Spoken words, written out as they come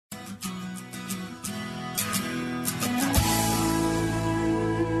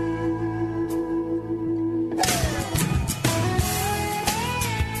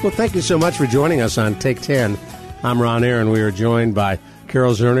Well, thank you so much for joining us on Take 10. I'm Ron Aaron. We are joined by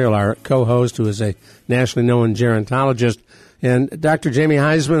Carol Zernial, our co-host, who is a nationally known gerontologist, and Dr. Jamie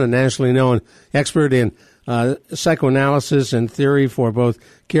Heisman, a nationally known expert in psychoanalysis and theory for both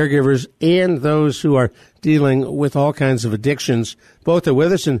caregivers and those who are dealing with all kinds of addictions. Both are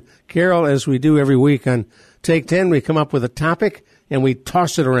with us. And Carol, as we do every week on Take 10, we come up with a topic and we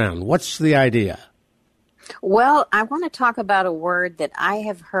toss it around. What's the idea? Well, I want to talk about a word that I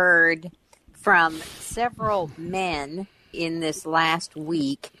have heard from several men in this last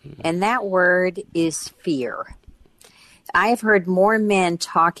week, and that word is fear. I have heard more men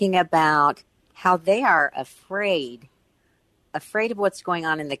talking about how they are afraid of what's going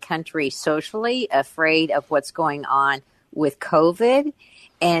on in the country socially, afraid of what's going on with COVID.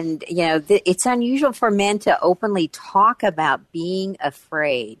 And, you know, it's unusual for men to openly talk about being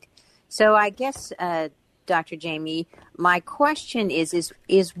afraid. So I guess, Dr. Jamie, my question is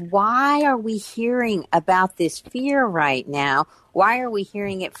why are we hearing about this fear right now? Why are we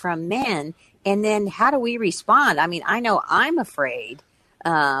hearing it from men? And then how do we respond? I mean, I know I'm afraid,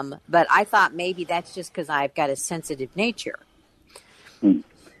 but I thought maybe that's just because I've got a sensitive nature. You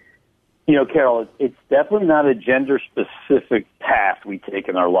know, Carol, it's definitely not a gender-specific path we take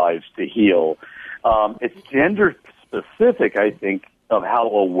in our lives to heal. It's gender-specific, I think, of how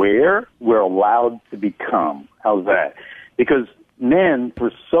aware we're allowed to become. How's that? Because men,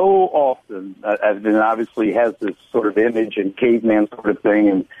 for so often, and obviously has this sort of image and caveman sort of thing,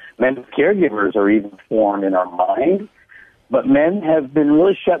 and men's caregivers are even formed in our mind, but men have been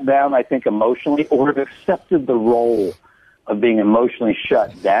really shut down, I think, emotionally, or have accepted the role of being emotionally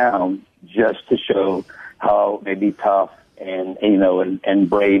shut down just to show how maybe tough and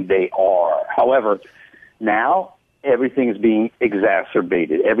brave they are. However, now everything is being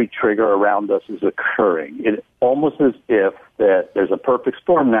exacerbated. Every trigger around us is occurring. It's almost as if that there's a perfect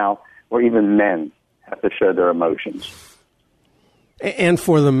storm now where even men have to show their emotions. And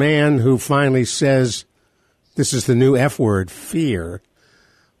for the man who finally says, this is the new F word, fear,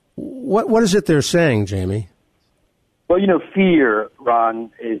 what is it they're saying, Jamie? Well, you know, fear,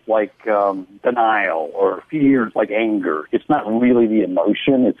 Ron, is like denial, or fear is like anger. It's not really the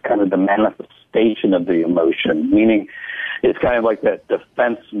emotion. It's kind of the manifestation of the emotion, meaning it's kind of like that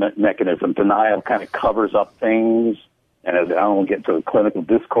defense mechanism. Denial kind of covers up things, and I don't get to a clinical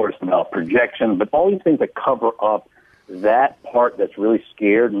discourse about projection, but all these things that cover up that part that's really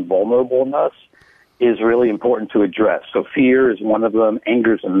scared and vulnerable in us is really important to address. So fear is one of them,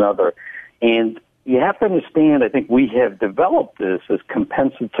 anger is another, and you have to understand, I think we have developed this as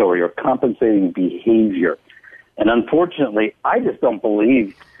compensatory or compensating behavior. And unfortunately, I just don't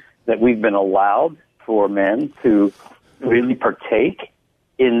believe that we've been allowed for men to really partake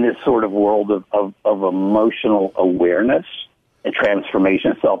in this sort of world of emotional awareness and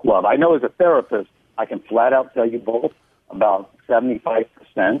transformation and self-love. I know as a therapist, I can flat out tell you both about 75%,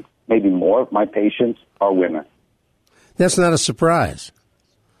 maybe more, of my patients are women. That's not a surprise.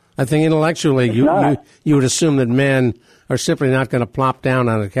 I think intellectually you would assume that men are simply not going to plop down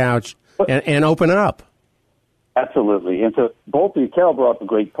on the couch and open up. Absolutely. And so both of you, Carol brought up a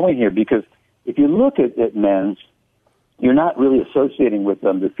great point here, because if you look at men, you're not really associating with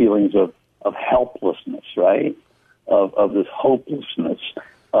them the feelings of helplessness, right? Of this hopelessness,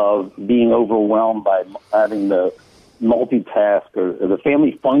 of being overwhelmed by having the multitask or the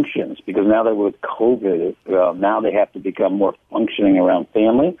family functions, because now that with COVID, now they have to become more functioning around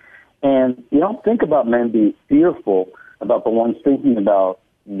family. And you don't think about men being fearful about the ones thinking about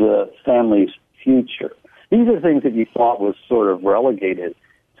the family's future. These are things that you thought was sort of relegated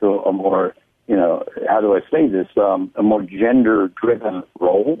to a more, how do I say this, a more gender-driven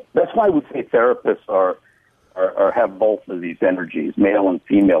role. That's why we say therapists are have both of these energies, male and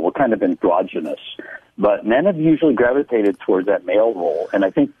female. We're kind of androgynous. But men have usually gravitated towards that male role, and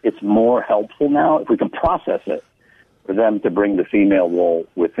I think it's more helpful now, if we can process it, for them to bring the female role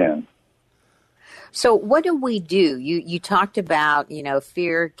within. So what do we do? You talked about,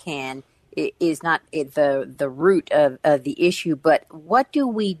 fear is not the root of the issue, but what do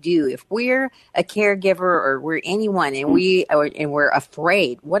we do if we're a caregiver or we're anyone and we're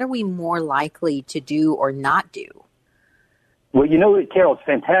afraid? What are we more likely to do or not do? Well, Carol, it's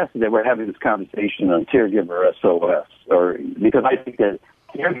fantastic that we're having this conversation on caregiver SOS, because I think that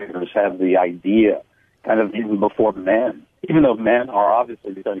caregivers have the idea kind of even before men. Even though men are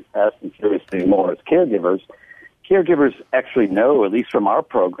obviously becoming fast and seriously more as caregivers actually know, at least from our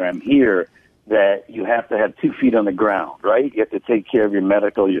program here, that you have to have 2 feet on the ground, right? You have to take care of your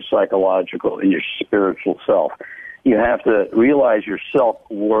medical, your psychological, and your spiritual self. You have to realize your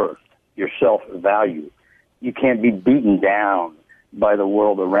self-worth, your self-value. You can't be beaten down by the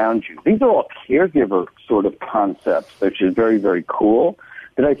world around you. These are all caregiver sort of concepts, which is very, very cool,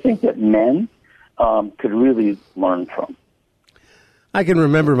 that I think that men could really learn from. I can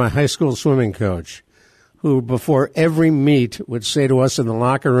remember my high school swimming coach, who before every meet would say to us in the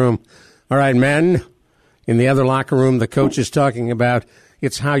locker room, all right, men, in the other locker room, the coach is talking about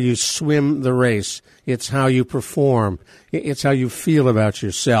it's how you swim the race. It's how you perform. It's how you feel about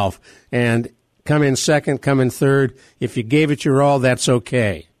yourself. And come in second, come in third. If you gave it your all, that's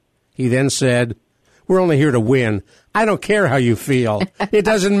okay. He then said, we're only here to win. I don't care how you feel. It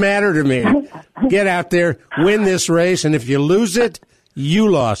doesn't matter to me. Get out there, win this race, and if you lose it, you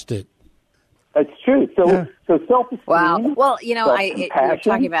lost it. That's true. So self-esteem. Wow. Well, you know, you're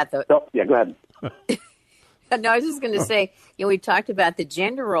talking about the. Yeah, go ahead. No, I was just going to say, you know, we talked about the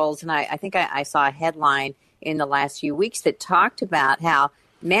gender roles, and I think I saw a headline in the last few weeks that talked about how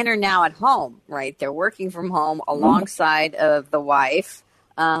men are now at home, right? They're working from home alongside of the wife,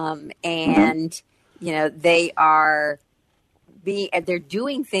 and you know, they're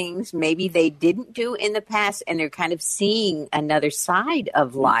doing things maybe they didn't do in the past, and they're kind of seeing another side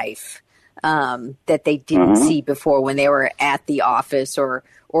of life that they didn't see before when they were at the office or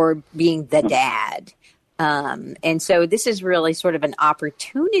being the dad. And so this is really sort of an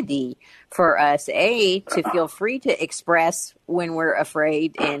opportunity for us, A, to feel free to express when we're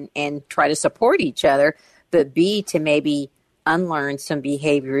afraid and try to support each other, but B, to maybe unlearn some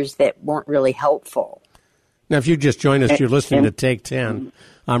behaviors that weren't really helpful. Now, if you just joined us, you're listening to Take 10.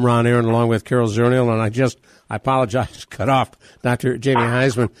 I'm Ron Aaron along with Carol Zernial, and I apologize, cut off Dr. Jamie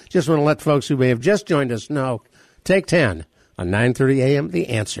Heisman. Just want to let folks who may have just joined us know, Take 10 on 9:30 a.m., The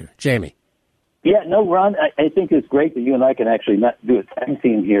Answer. Jamie. Yeah, no, Ron, I think it's great that you and I can actually not do a tag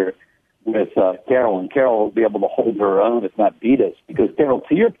team here with Carol, and Carol will be able to hold her own, if not beat us. Because, Carol,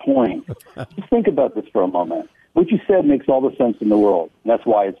 to your point, just think about this for a moment. What you said makes all the sense in the world. And that's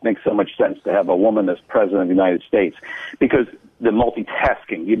why it makes so much sense to have a woman as president of the United States. Because the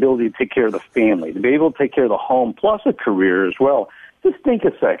multitasking, the ability to take care of the family, to be able to take care of the home, plus a career as well. Just think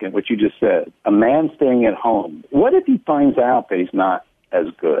a second what you just said. A man staying at home. What if he finds out that he's not as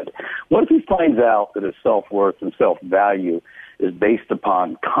good? What if he finds out that his self-worth and self-value is based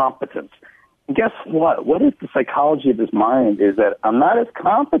upon competence? And guess what? What if the psychology of his mind is that I'm not as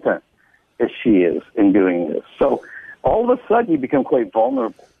competent as she is in doing this? So all of a sudden you become quite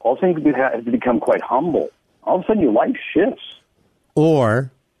vulnerable. All of a sudden you become quite humble. All of a sudden your life shifts. Or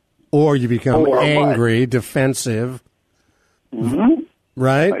you become angry, defensive.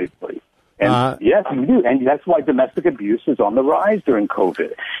 Right? And yes, you do. And that's why domestic abuse is on the rise during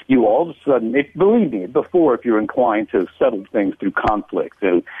COVID. You all of a sudden, believe me, before, if you're inclined to settle things through conflict,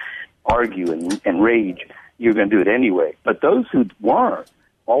 to argue and rage, you're going to do it anyway. But those who weren't,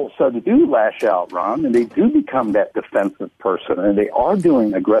 all of a sudden do lash out, Ron, and they do become that defensive person, and they are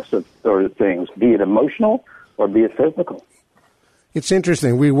doing aggressive sort of things, be it emotional or be it physical. It's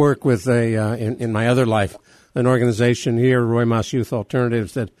interesting. We work with in my other life, an organization here, Roy Moss Youth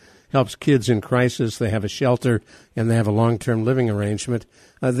Alternatives, that helps kids in crisis. They have a shelter, and they have a long-term living arrangement.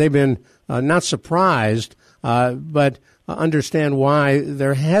 They've been not surprised, but understand why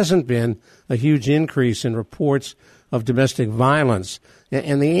there hasn't been a huge increase in reports of domestic violence.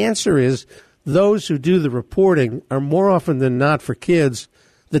 And the answer is those who do the reporting are more often than not, for kids,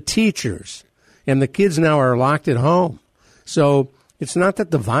 the teachers. And the kids now are locked at home. So it's not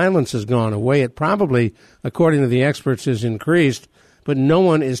that the violence has gone away. It probably, according to the experts, has increased, but no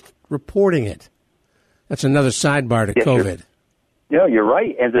one is reporting it. That's another sidebar to COVID. Yeah, you're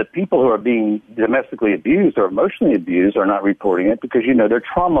right. And the people who are being domestically abused or emotionally abused are not reporting it because, you know, they're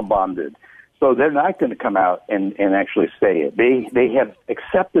trauma bonded. So they're not going to come out and actually say it. They have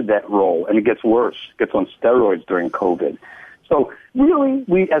accepted that role, and it gets worse. It gets on steroids during COVID. So really,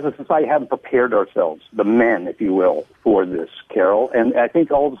 we as a society haven't prepared ourselves, the men, if you will, for this, Carol. And I think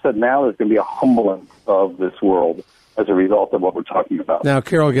all of a sudden now there's going to be a humbling of this world as a result of what we're talking about. Now,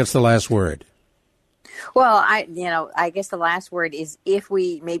 Carol gets the last word. Well, I guess the last word is if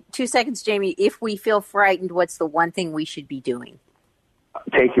we, maybe 2 seconds, Jamie, if we feel frightened, what's the one thing we should be doing?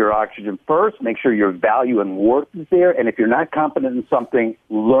 Take your oxygen first. Make sure your value and worth is there. And if you're not competent in something,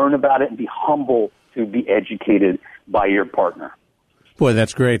 learn about it and be humble to be educated by your partner. Boy,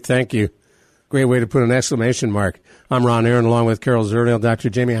 that's great. Thank you. Great way to put an exclamation mark. I'm Ron Aaron, along with Carol Zernial. Dr.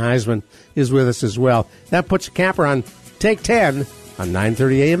 Jamie Heisman is with us as well. That puts a capper on Take 10 on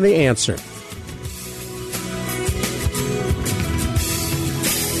 9:30 a.m. The Answer.